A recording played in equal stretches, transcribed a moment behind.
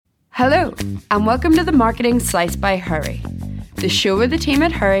Hello, and welcome to the Marketing Slice by Hurry, the show where the team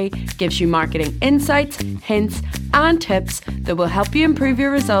at Hurry gives you marketing insights, hints, and tips that will help you improve your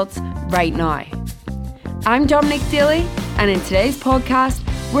results right now. I'm Dominique Daly, and in today's podcast,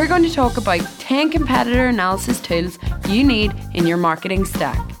 we're going to talk about 10 competitor analysis tools you need in your marketing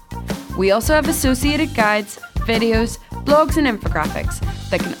stack. We also have associated guides, videos, blogs, and infographics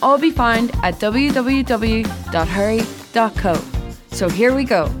that can all be found at www.hurry.co. So here we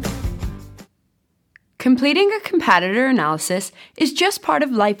go. Completing a competitor analysis is just part of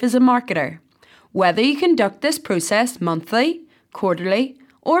life as a marketer. Whether you conduct this process monthly, quarterly,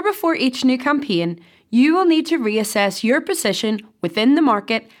 or before each new campaign, you will need to reassess your position within the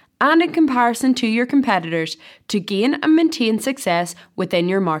market and in comparison to your competitors to gain and maintain success within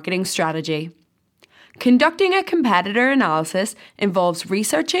your marketing strategy. Conducting a competitor analysis involves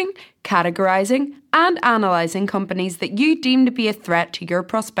researching, categorising, and analysing companies that you deem to be a threat to your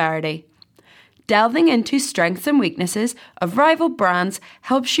prosperity. Delving into strengths and weaknesses of rival brands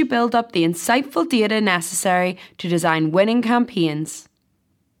helps you build up the insightful data necessary to design winning campaigns.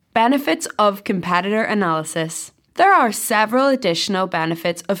 Benefits of competitor analysis. There are several additional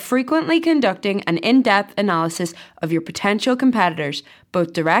benefits of frequently conducting an in-depth analysis of your potential competitors,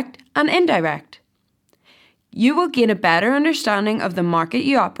 both direct and indirect. You will gain a better understanding of the market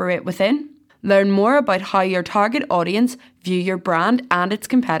you operate within, learn more about how your target audience view your brand and its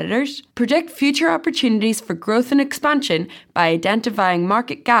competitors, predict future opportunities for growth and expansion by identifying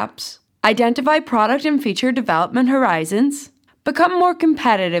market gaps, identify product and feature development horizons, become more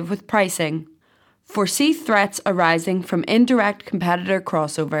competitive with pricing, foresee threats arising from indirect competitor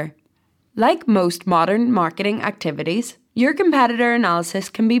crossover. Like most modern marketing activities, your competitor analysis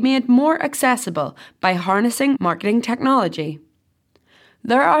can be made more accessible by harnessing marketing technology.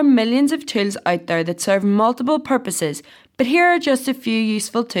 There are millions of tools out there that serve multiple purposes, but here are just a few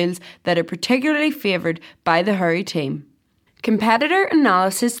useful tools that are particularly favoured by the Hurry team. Competitor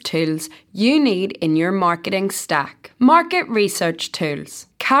analysis tools you need in your marketing stack. Market research tools.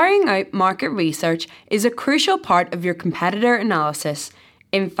 Carrying out market research is a crucial part of your competitor analysis.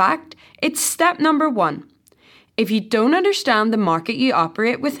 In fact, it's step number 1. If you don't understand the market you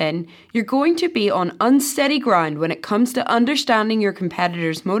operate within, you're going to be on unsteady ground when it comes to understanding your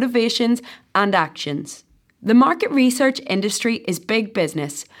competitors' motivations and actions. The market research industry is big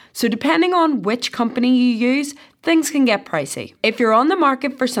business, so depending on which company you use, things can get pricey. If you're on the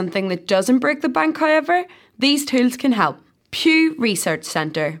market for something that doesn't break the bank, however, these tools can help. Pew Research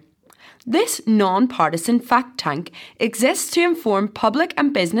Centre. This non-partisan fact tank exists to inform public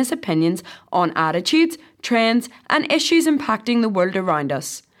and business opinions on attitudes, trends, and issues impacting the world around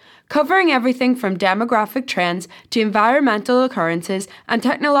us. Covering everything from demographic trends to environmental occurrences and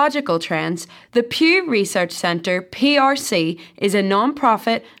technological trends, the Pew Research Centre (PRC) is a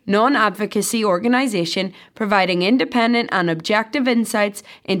non-profit, non-advocacy organisation providing independent and objective insights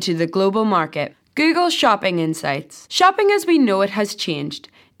into the global market. Google Shopping Insights. Shopping as we know it has changed.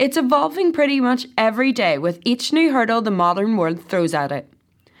 It's evolving pretty much every day with each new hurdle the modern world throws at it.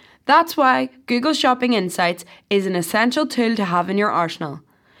 That's why Google Shopping Insights is an essential tool to have in your arsenal.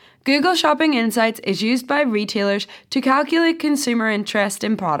 Google Shopping Insights is used by retailers to calculate consumer interest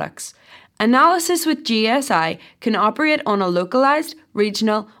in products. Analysis with GSI can operate on a localized,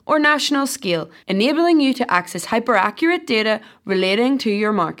 regional, or national scale, enabling you to access hyper-accurate data relating to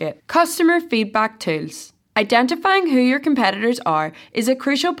your market. Customer feedback tools. Identifying who your competitors are is a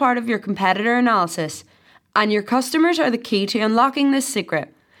crucial part of your competitor analysis, and your customers are the key to unlocking this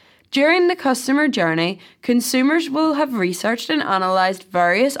secret. During the customer journey, consumers will have researched and analysed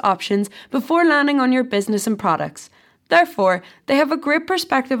various options before landing on your business and products. Therefore, they have a great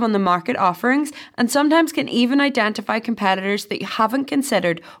perspective on the market offerings and sometimes can even identify competitors that you haven't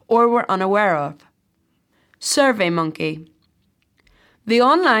considered or were unaware of. SurveyMonkey. The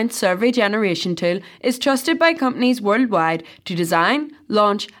online survey generation tool is trusted by companies worldwide to design,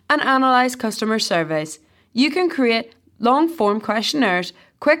 launch, and analyse customer surveys. You can create long-form questionnaires,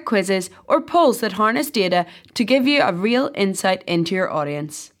 quick quizzes, or polls that harness data to give you a real insight into your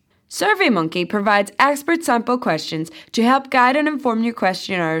audience. SurveyMonkey provides expert sample questions to help guide and inform your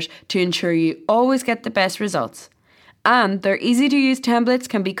questionnaires to ensure you always get the best results. And their easy-to-use templates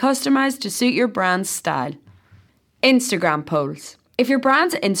can be customised to suit your brand's style. Instagram polls. If your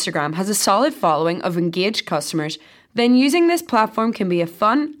brand's Instagram has a solid following of engaged customers, then using this platform can be a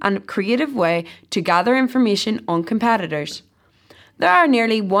fun and creative way to gather information on competitors. There are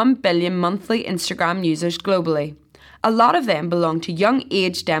nearly 1 billion monthly Instagram users globally. A lot of them belong to young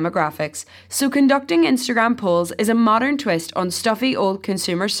age demographics, so conducting Instagram polls is a modern twist on stuffy old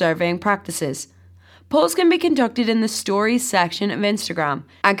consumer surveying practices. Polls can be conducted in the Stories section of Instagram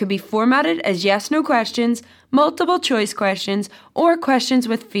and can be formatted as yes-no questions, multiple choice questions, or questions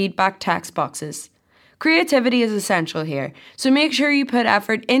with feedback text boxes. Creativity is essential here, so make sure you put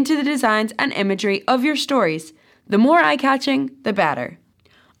effort into the designs and imagery of your stories. The more eye-catching, the better.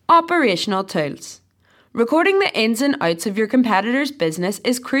 Operational tools. Recording the ins and outs of your competitor's business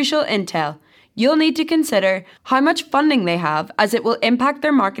is crucial intel. You'll need to consider how much funding they have, as it will impact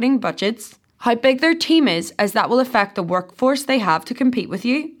their marketing budgets, how big their team is, as that will affect the workforce they have to compete with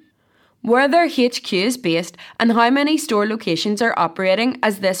you, where their HQ is based, and how many store locations are operating,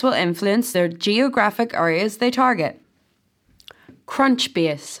 as this will influence their geographic areas they target.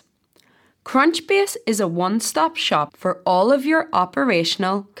 Crunchbase. Crunchbase is a one-stop shop for all of your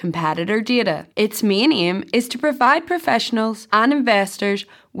operational competitor data. Its main aim is to provide professionals and investors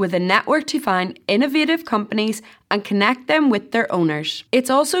with a network to find innovative companies and connect them with their owners.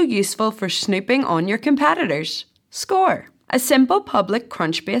 It's also useful for snooping on your competitors. Score. A simple public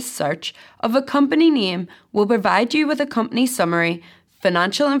Crunchbase search of a company name will provide you with a company summary,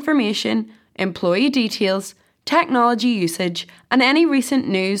 financial information, employee details, technology usage, and any recent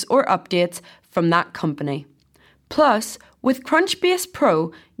news or updates from that company. Plus, with Crunchbase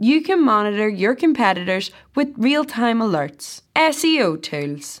Pro, you can monitor your competitors with real-time alerts. SEO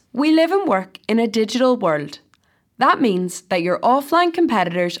tools. We live and work in a digital world. That means that your offline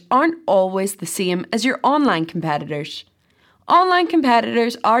competitors aren't always the same as your online competitors. Online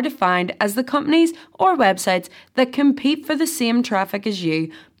competitors are defined as the companies or websites that compete for the same traffic as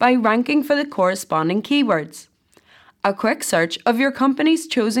you by ranking for the corresponding keywords. A quick search of your company's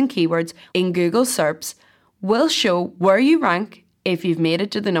chosen keywords in Google SERPs will show where you rank, if you've made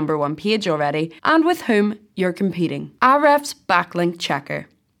it to the number 1 page already, and with whom you're competing. Ahrefs Backlink Checker.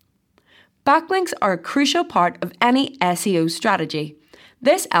 Backlinks are a crucial part of any SEO strategy.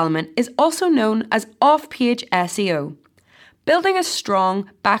 This element is also known as off-page SEO. Building a strong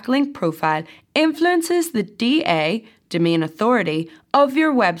backlink profile influences the DA, domain authority, of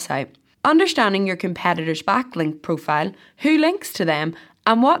your website. Understanding your competitor's backlink profile, who links to them,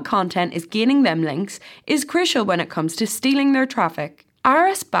 and what content is gaining them links is crucial when it comes to stealing their traffic.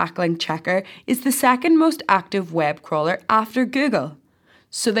 Ahrefs Backlink Checker is the second most active web crawler after Google,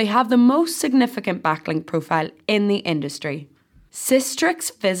 so they have the most significant backlink profile in the industry.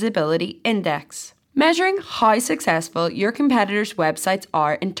 Sistrix Visibility Index. Measuring how successful your competitors' websites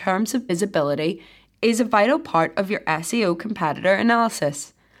are in terms of visibility is a vital part of your SEO competitor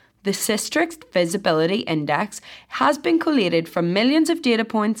analysis. The Sistrix Visibility Index has been collated from millions of data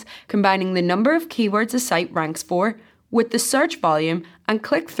points, combining the number of keywords a site ranks for with the search volume and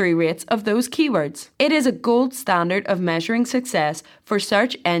click-through rates of those keywords. It is a gold standard of measuring success for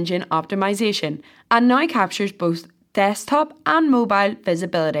search engine optimization and now captures both desktop and mobile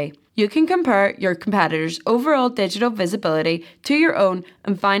visibility. You can compare your competitors' overall digital visibility to your own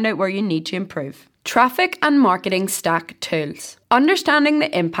and find out where you need to improve. Traffic and marketing stack tools. Understanding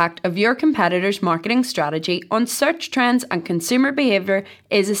the impact of your competitor's marketing strategy on search trends and consumer behaviour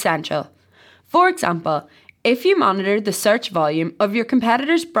is essential. For example, if you monitor the search volume of your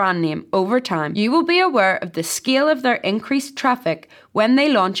competitor's brand name over time, you will be aware of the scale of their increased traffic when they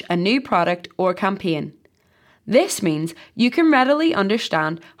launch a new product or campaign. This means you can readily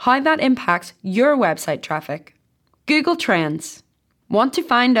understand how that impacts your website traffic. Google Trends. Want to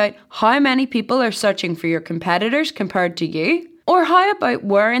find out how many people are searching for your competitors compared to you? Or how about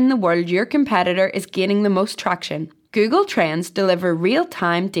where in the world your competitor is gaining the most traction? Google Trends deliver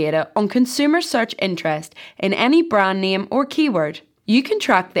real-time data on consumer search interest in any brand name or keyword. You can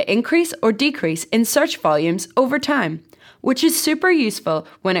track the increase or decrease in search volumes over time, which is super useful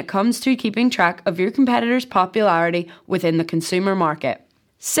when it comes to keeping track of your competitor's popularity within the consumer market.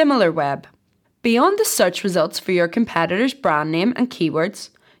 SimilarWeb. Beyond the search results for your competitor's brand name and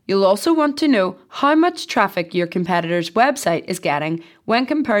keywords, you'll also want to know how much traffic your competitor's website is getting when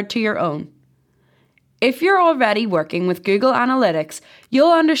compared to your own. If you're already working with Google Analytics,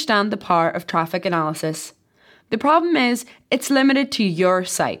 you'll understand the power of traffic analysis. The problem is, it's limited to your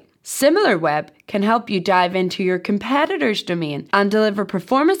site. SimilarWeb can help you dive into your competitor's domain and deliver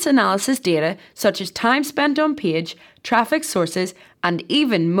performance analysis data such as time spent on page, traffic sources, and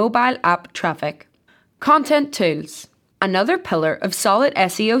even mobile app traffic. Content tools. Another pillar of solid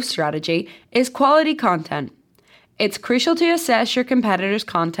SEO strategy is quality content. It's crucial to assess your competitors'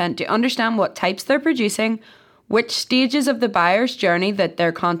 content to understand what types they're producing, which stages of the buyer's journey that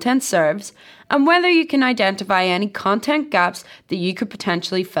their content serves, and whether you can identify any content gaps that you could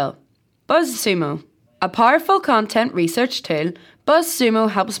potentially fill. BuzzSumo. A powerful content research tool, BuzzSumo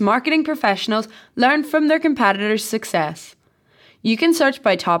helps marketing professionals learn from their competitors' success. You can search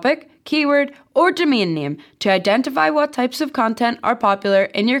by topic, keyword, or domain name to identify what types of content are popular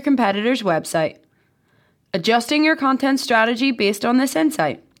in your competitor's website. Adjusting your content strategy based on this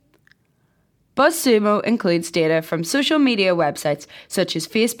insight. BuzzSumo includes data from social media websites such as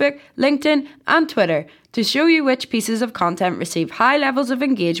Facebook, LinkedIn, and Twitter to show you which pieces of content receive high levels of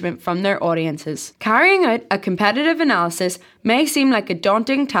engagement from their audiences. Carrying out a competitive analysis may seem like a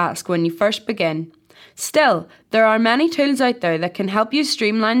daunting task when you first begin. Still, there are many tools out there that can help you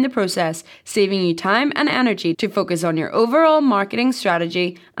streamline the process, saving you time and energy to focus on your overall marketing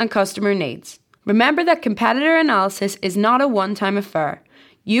strategy and customer needs. Remember that competitor analysis is not a one-time affair.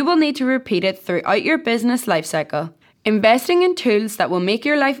 You will need to repeat it throughout your business lifecycle. Investing in tools that will make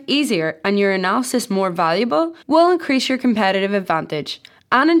your life easier and your analysis more valuable will increase your competitive advantage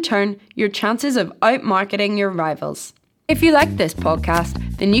and, in turn, your chances of out-marketing your rivals. If you like this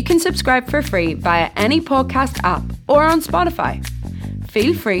podcast, then you can subscribe for free via any podcast app or on Spotify.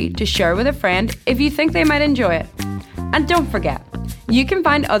 Feel free to share with a friend if you think they might enjoy it. And don't forget, you can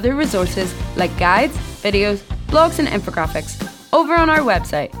find other resources like guides, videos, blogs and infographics over on our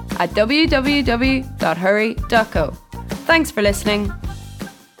website at www.hurry.co. Thanks for listening.